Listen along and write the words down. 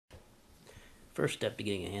First step to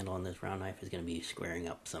getting a handle on this round knife is going to be squaring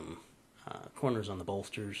up some corners on the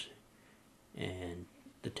bolsters and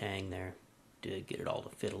the tang there to get it all to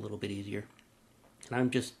fit a little bit easier. And I'm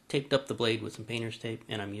just taped up the blade with some painter's tape,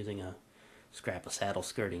 and I'm using a scrap of saddle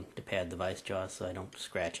skirting to pad the vice jaws so I don't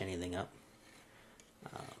scratch anything up,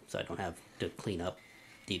 so I don't have to clean up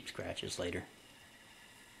deep scratches later.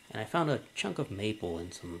 And I found a chunk of maple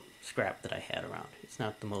in some scrap that I had around. It's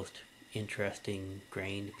not the most interesting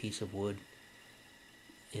grained piece of wood.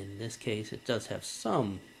 In this case, it does have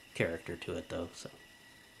some character to it though, so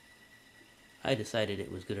I decided it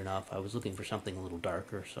was good enough. I was looking for something a little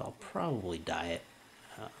darker, so I'll probably dye it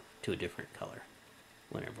to a different color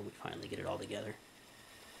whenever we finally get it all together.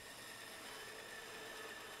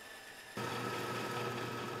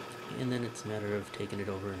 And then it's a matter of taking it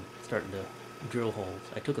over and starting to drill holes.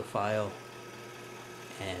 I took a file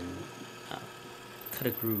and cut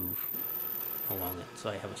a groove along it so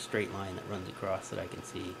I have a straight line that runs across that I can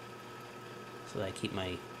see, so that I keep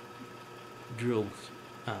my drilled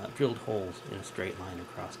holes in a straight line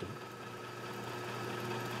across them.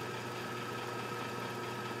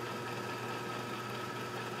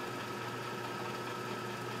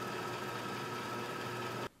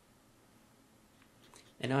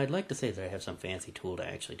 And now I'd like to say that I have some fancy tool to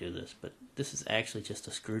actually do this, but this is actually just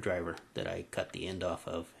a screwdriver that I cut the end off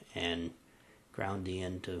of and ground the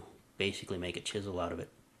end to basically make a chisel out of it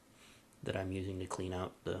that I'm using to clean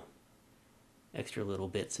out the extra little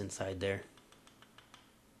bits inside there.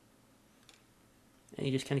 And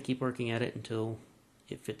you just kind of keep working at it until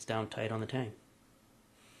it fits down tight on the tang.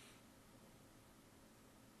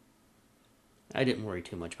 I didn't worry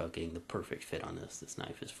too much about getting the perfect fit on this. This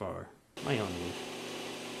knife is for my own use.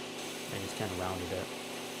 I just kind of rounded up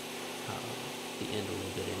the end a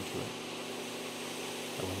little bit into it.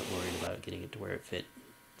 I wasn't worried about getting it to where it fit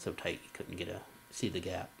so tight you couldn't see the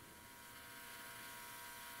gap.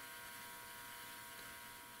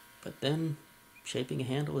 But then shaping a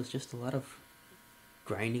handle is just a lot of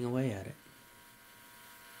grinding away at it.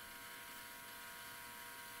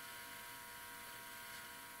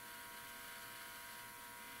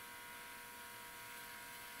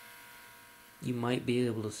 You might be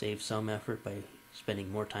able to save some effort by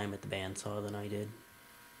spending more time at the bandsaw than I did.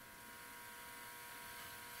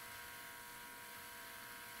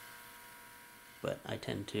 But I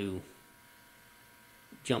tend to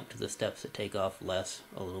jump to the steps that take off less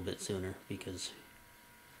a little bit sooner because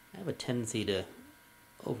I have a tendency to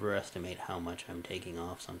overestimate how much I'm taking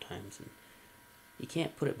off sometimes, and you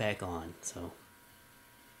can't put it back on, so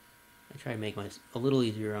I try to make it a little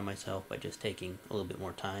easier on myself by just taking a little bit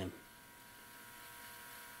more time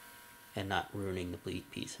and not ruining the bleed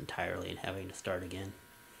piece entirely and having to start again.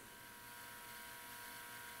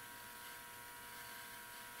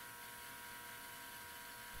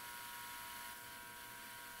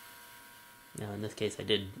 Now in this case I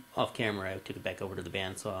did, off camera, I took it back over to the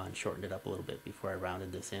bandsaw and shortened it up a little bit before I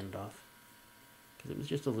rounded this end off, because it was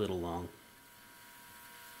just a little long.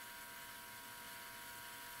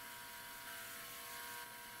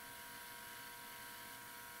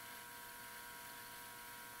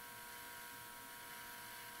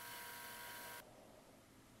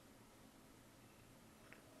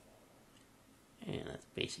 And that's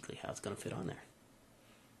basically how it's going to fit on there.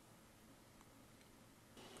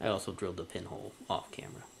 I also drilled the pinhole off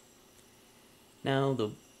camera. Now the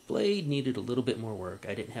blade needed a little bit more work.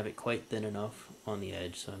 I didn't have it quite thin enough on the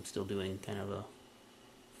edge, so I'm still doing kind of a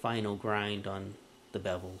final grind on the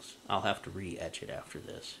bevels. I'll have to re-etch it after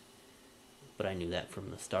this, but I knew that from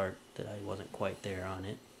the start that I wasn't quite there on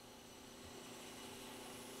it.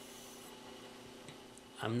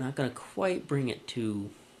 I'm not going to quite bring it to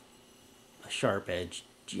a sharp edge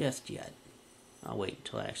just yet. I'll wait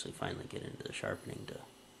until I actually finally get into the sharpening to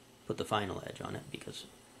put the final edge on it, because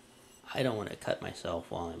I don't want to cut myself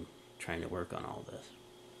while I'm trying to work on all this.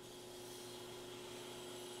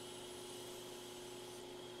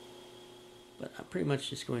 But I'm pretty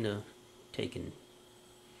much just going to take and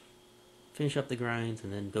finish up the grinds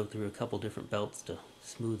and then go through a couple different belts to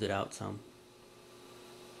smooth it out some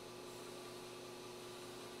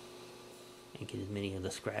and get as many of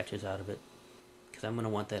the scratches out of it, because I'm going to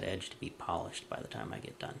want that edge to be polished by the time I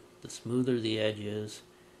get done. The smoother the edge is,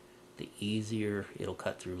 the easier it'll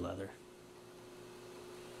cut through leather.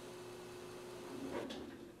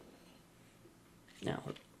 Now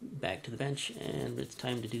back to the bench, and it's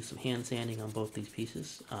time to do some hand sanding on both these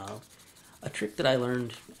pieces. A trick that I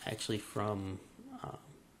learned actually from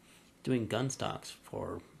doing gun stocks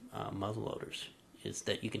for muzzle loaders is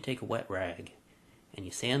that you can take a wet rag and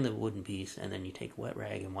you sand the wooden piece, and then you take a wet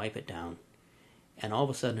rag and wipe it down, and all of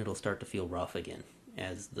a sudden it'll start to feel rough again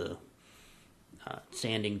as the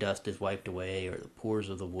sanding dust is wiped away, or the pores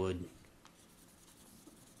of the wood,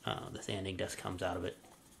 the sanding dust comes out of it.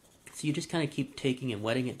 So you just kind of keep taking and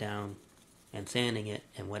wetting it down and sanding it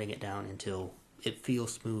and wetting it down until it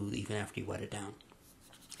feels smooth even after you wet it down.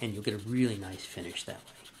 And you'll get a really nice finish that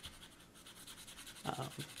way.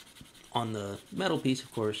 On the metal piece,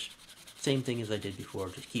 of course, same thing as I did before.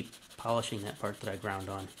 Just keep polishing that part that I ground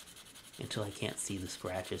on until I can't see the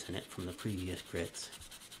scratches in it from the previous grits.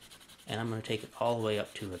 And I'm going to take it all the way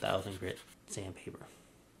up to 1000 grit sandpaper.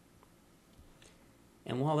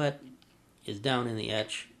 And while that is down in the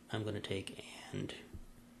etch, I'm going to take and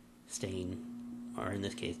stain, or in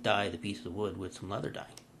this case dye, the piece of wood with some leather dye.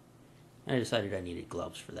 And I decided I needed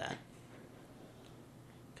gloves for that,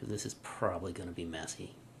 because this is probably going to be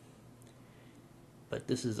messy. But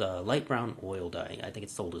this is a light brown oil dye. I think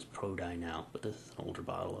it's sold as Pro Dye now, but this is an older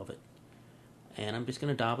bottle of it. And I'm just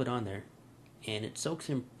going to dab it on there, and it soaks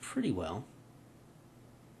in pretty well,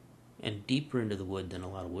 and deeper into the wood than a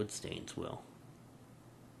lot of wood stains will.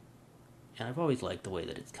 And I've always liked the way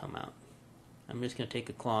that it's come out. I'm just going to take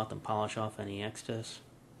a cloth and polish off any excess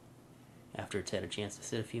after it's had a chance to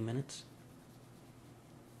sit a few minutes.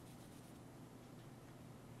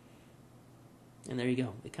 And there you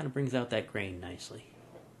go. It kind of brings out that grain nicely.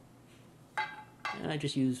 And I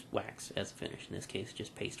just use wax as a finish. In this case,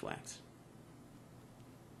 just paste wax.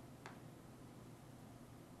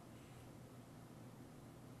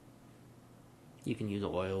 You can use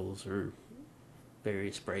oils or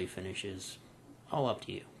various spray finishes, all up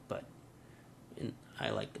to you, but I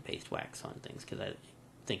like the paste wax on things because I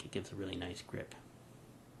think it gives a really nice grip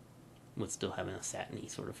with still having a satiny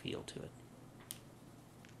sort of feel to it.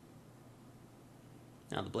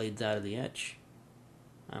 Now the blade's out of the etch.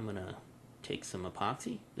 I'm going to take some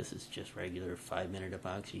epoxy. This is just regular 5-minute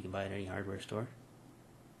epoxy you can buy at any hardware store.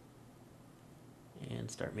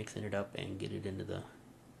 And start mixing it up and get it into the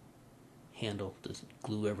handle to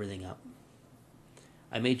glue everything up.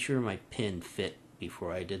 I made sure my pin fit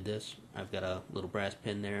before I did this. I've got a little brass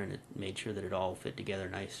pin there, and it made sure that it all fit together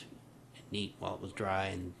nice and neat while it was dry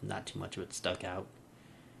and not too much of it stuck out.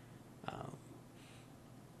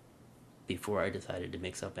 Before I decided to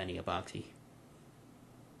mix up any epoxy.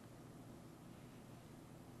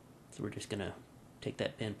 So we're just going to take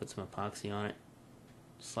that pin, put some epoxy on it,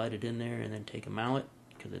 slide it in there, and then take a mallet,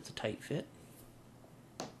 because it's a tight fit,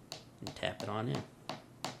 and tap it on in.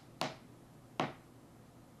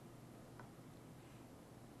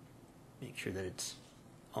 Make sure that it's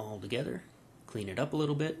all together. Clean it up a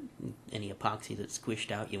little bit. Any epoxy that's squished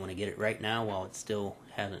out, you want to get it right now while it still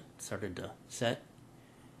hasn't started to set.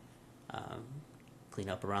 Clean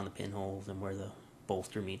up around the pinholes and where the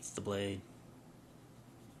bolster meets the blade.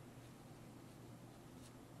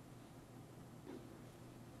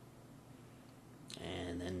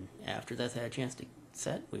 And then after that's had a chance to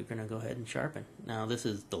set, we're going to go ahead and sharpen. Now this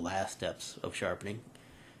is the last steps of sharpening.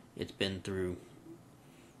 It's been through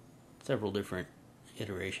several different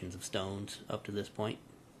iterations of stones up to this point.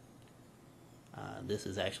 This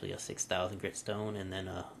is actually a 6,000 grit stone and then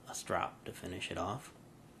a strop to finish it off.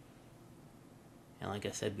 And like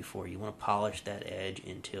I said before, you want to polish that edge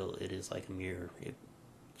until it is like a mirror. It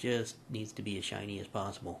just needs to be as shiny as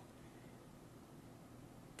possible,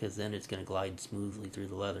 because then it's going to glide smoothly through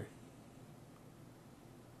the leather.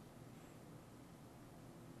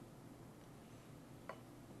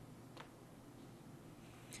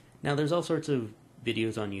 Now there's all sorts of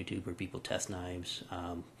videos on YouTube where people test knives.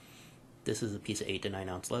 This is a piece of 8 to 9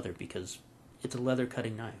 ounce leather because it's a leather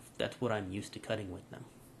cutting knife. That's what I'm used to cutting with them.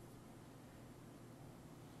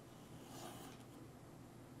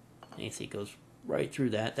 And you see it goes right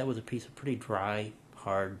through that. That was a piece of pretty dry,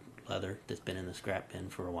 hard leather that's been in the scrap bin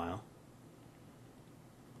for a while.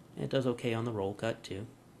 And it does okay on the roll cut too.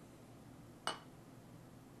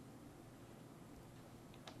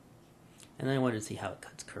 And then I wanted to see how it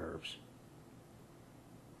cuts curves.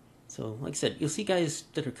 So, like I said, you'll see guys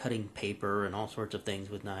that are cutting paper and all sorts of things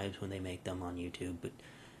with knives when they make them on YouTube, but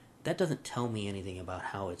that doesn't tell me anything about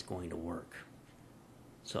how it's going to work.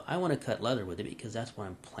 So I want to cut leather with it because that's what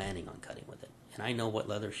I'm planning on cutting with it. And I know what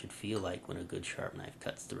leather should feel like when a good sharp knife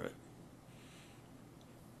cuts through it.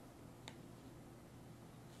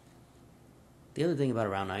 The other thing about a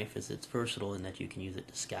round knife is it's versatile in that you can use it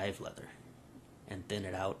to skive leather and thin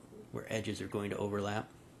it out where edges are going to overlap,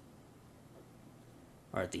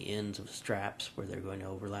 or at the ends of straps where they're going to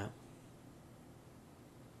overlap.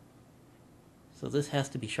 So this has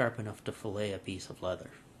to be sharp enough to fillet a piece of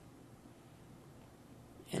leather.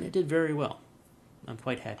 And it did very well. I'm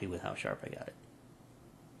quite happy with how sharp I got it.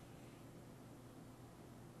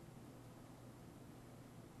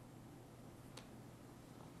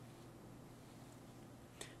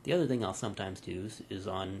 The other thing I'll sometimes do is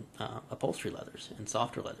on upholstery leathers and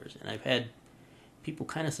softer leathers, and I've had people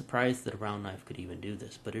kind of surprised that a round knife could even do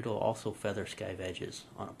this, but it'll also feather skive edges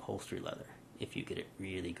on upholstery leather if you get it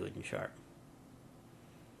really good and sharp.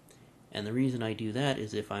 And the reason I do that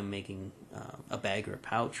is if I'm making a bag or a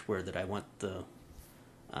pouch where that I want the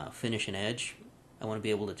finish and edge, I want to be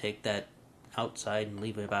able to take that outside and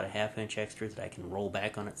leave it about a ½ inch extra that I can roll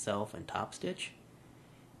back on itself and top stitch.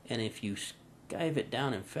 And if you skive it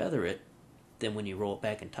down and feather it, then when you roll it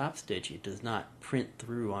back and top stitch, it does not print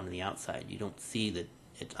through onto the outside. You don't see that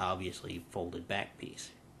it's obviously folded back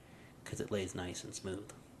piece because it lays nice and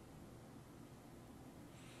smooth.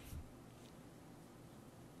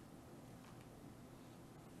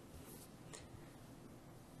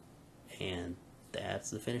 And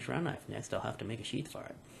that's the finished round knife. Next I'll have to make a sheath for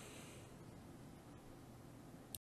it.